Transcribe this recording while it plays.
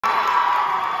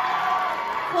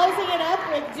Closing it up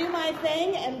with Do My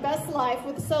Thing and Best Life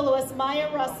with soloist Maya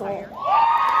Russell.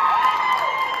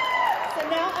 So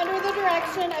now under the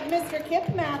direction of Mr.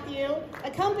 Kip Matthew,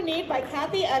 accompanied by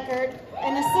Kathy Eckert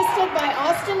and assisted by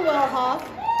Austin Wilhoff,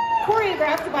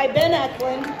 choreographed by Ben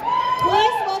Eklund,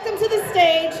 please welcome to the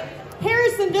stage,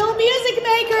 Harrisonville Music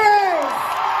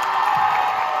Makers!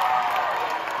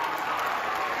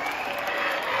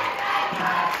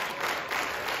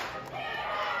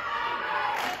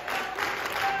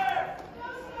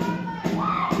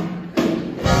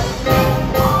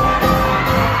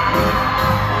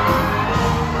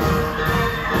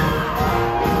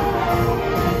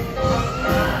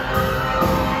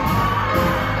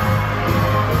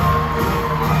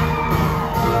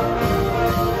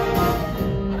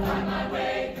 I find my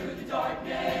way through the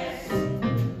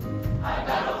darkness.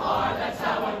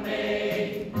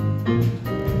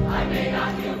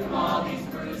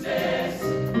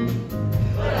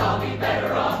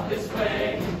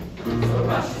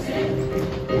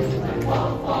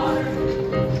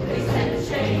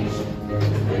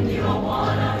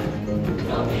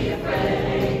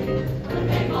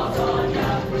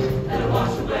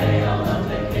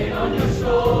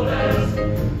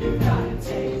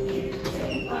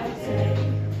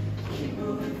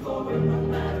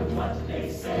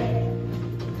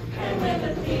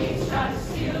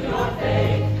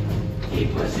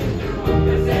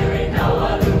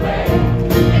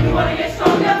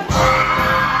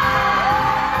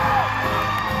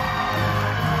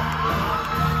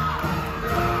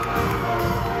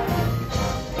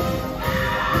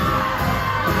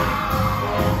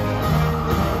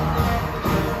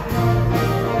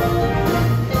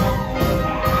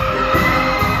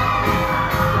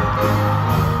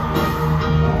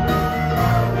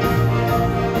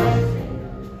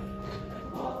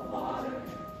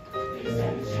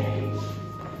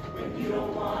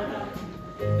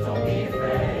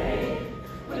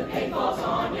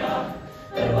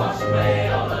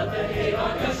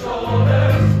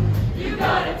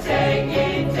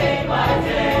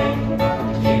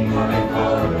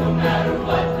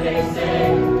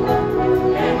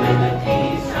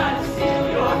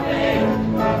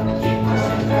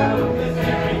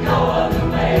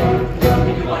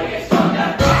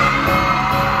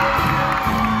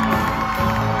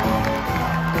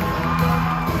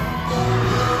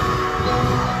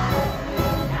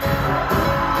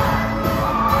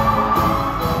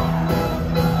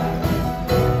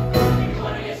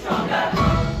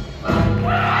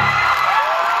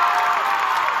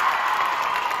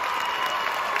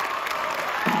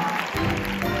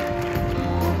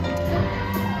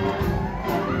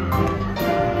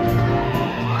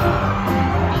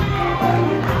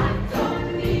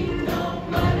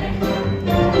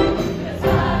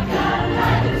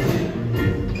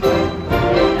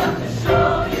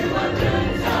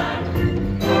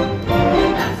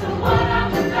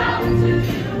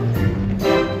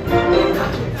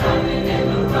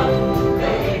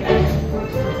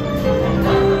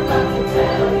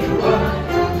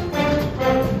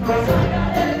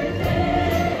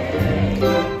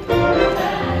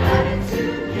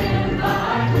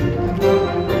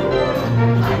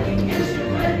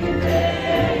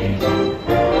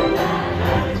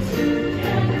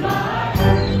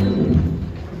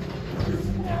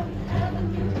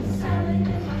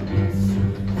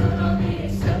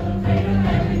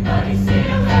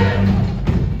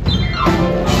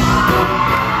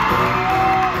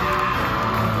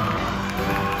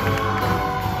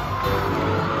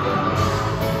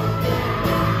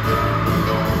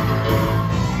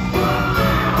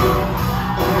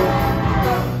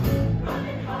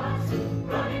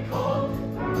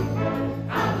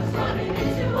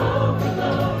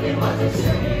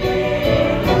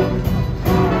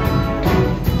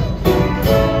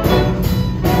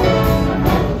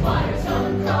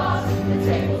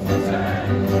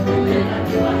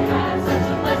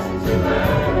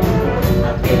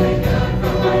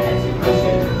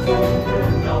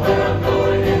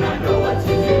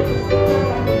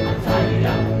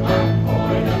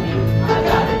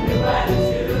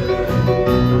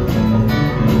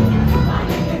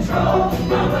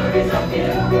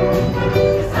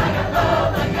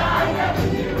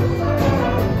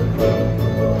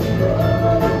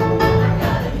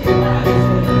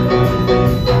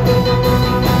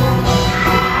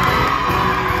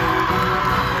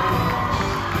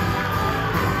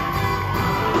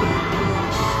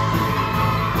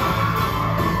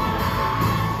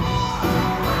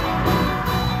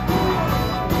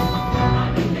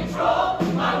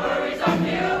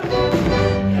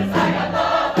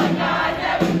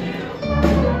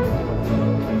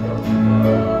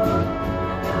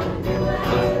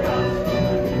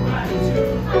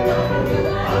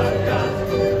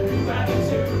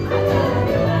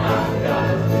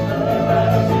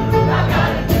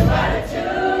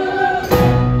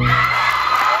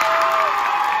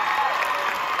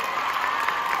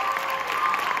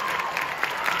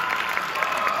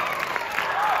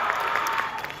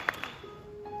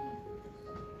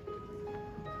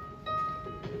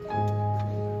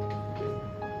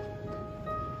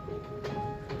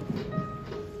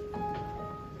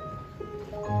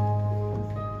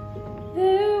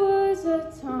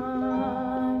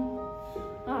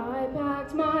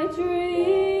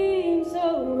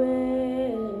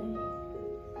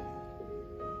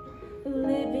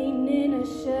 living in a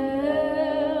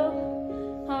shell,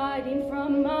 hiding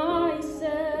from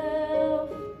myself.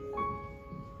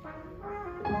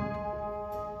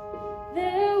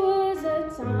 There was a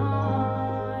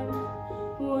time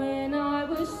when I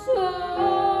was so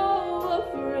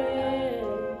afraid.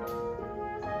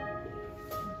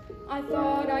 I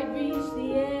thought I'd reach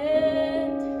the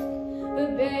end,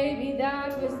 but baby,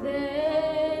 that was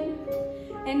then.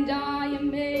 And I am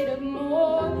made of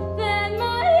more than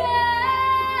my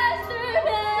yesterday.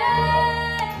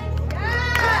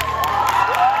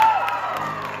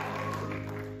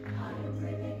 I am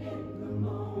living in the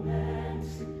moment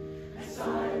as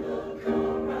I look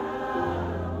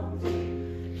around.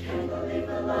 Can't believe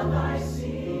the love I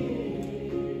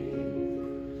see.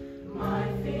 My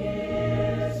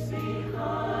fears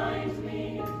behind me,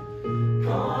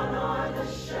 gone are the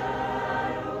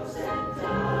shadows and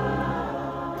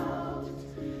doubt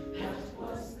that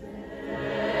was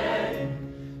then.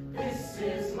 This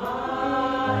is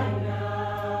mine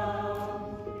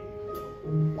now.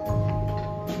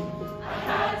 I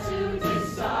had to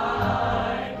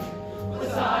decide,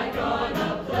 was I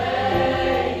gonna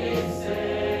play it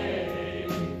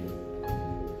safe,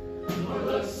 or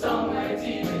look somewhere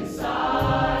deep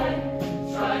inside,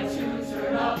 try to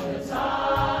turn up the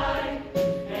tide,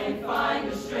 and find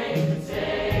the strength to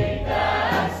take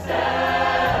that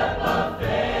step of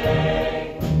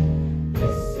faith.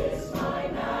 This is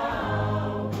mine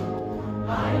now. I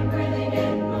am breathing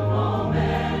in the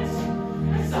moment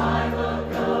as I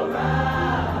look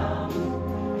around.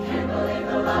 Can't believe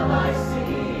the love I see.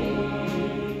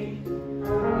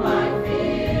 My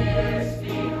fears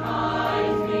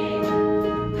behind me,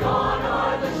 gone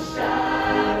are the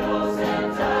shadows and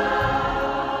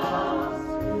doubts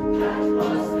that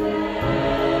was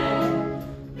then.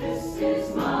 This is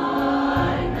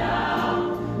mine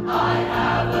now. I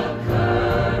have a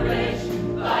courage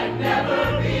like never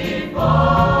before,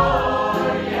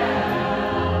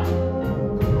 yeah.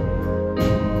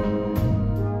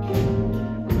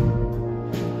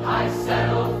 I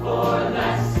settled for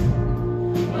less,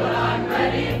 but I'm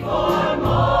ready for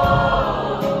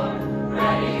more,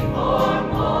 ready for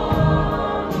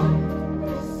more.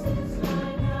 This is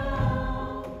mine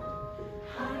now.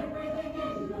 I'm breathing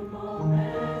in the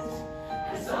moment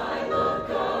as I look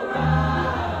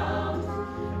around.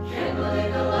 Can't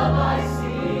believe the love I see.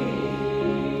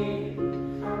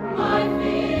 My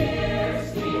fears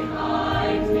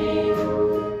behind me,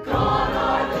 gone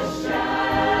are the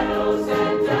shadows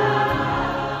and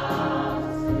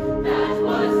doubts that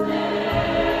was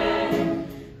then.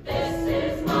 This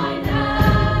is mine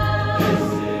now. This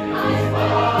is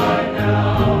mine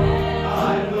now.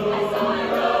 I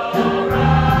look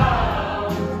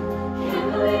around. Can't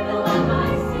believe the love I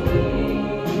see.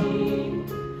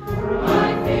 My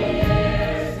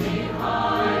fears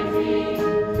behind me,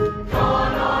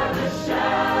 gone are the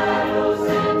shadows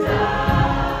and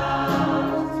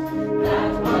doubts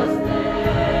that was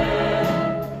then.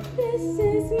 This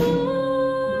is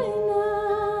mine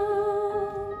now.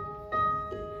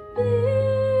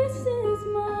 This is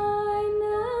mine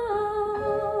now.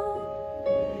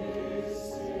 This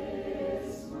is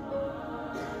mine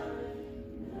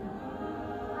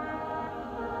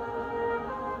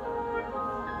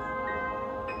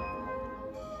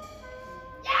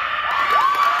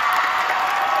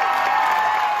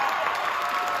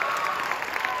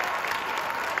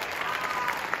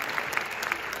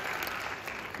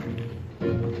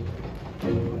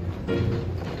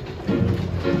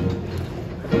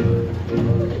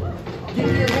Get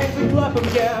your hands and clap 'em,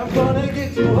 yeah, I'm gonna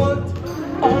get you hooked.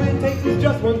 All it takes is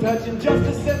just one touch and just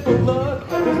a simple look.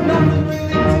 There's nothing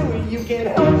really to it, you can't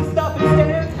help but stop and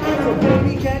stare. So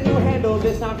baby, can you handle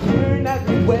this? I'm hearing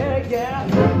everywhere, yeah.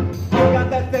 I got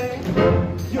that thing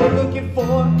you're looking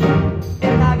for,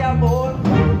 and I got more.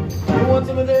 You want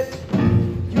some of this?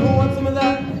 You want some of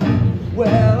that?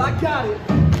 Well, I got it.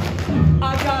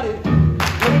 I got it.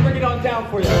 Let me break it on down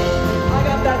for you. I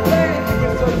got that thing you've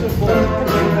been searching for, and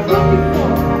you've been looking for.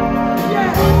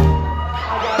 Yeah!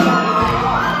 I got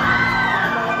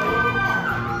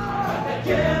that.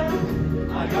 Yeah!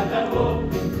 I got that hope.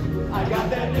 I got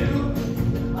that new.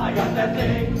 I got that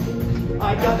thing.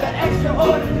 I got that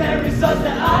extraordinary sauce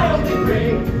that I only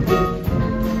bring.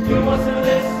 You want some of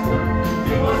this?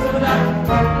 You want some of that?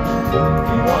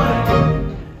 You want it?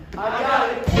 I got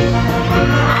it.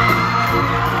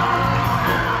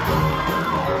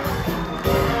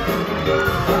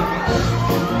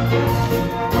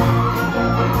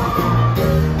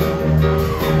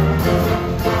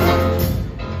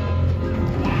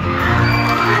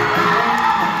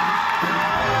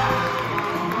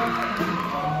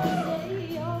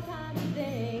 Say all kinds of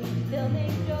things, they'll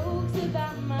make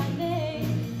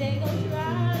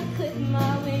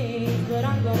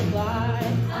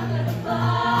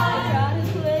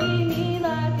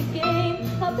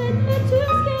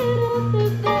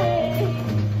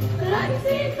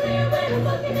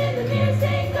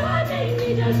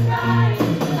just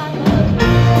right.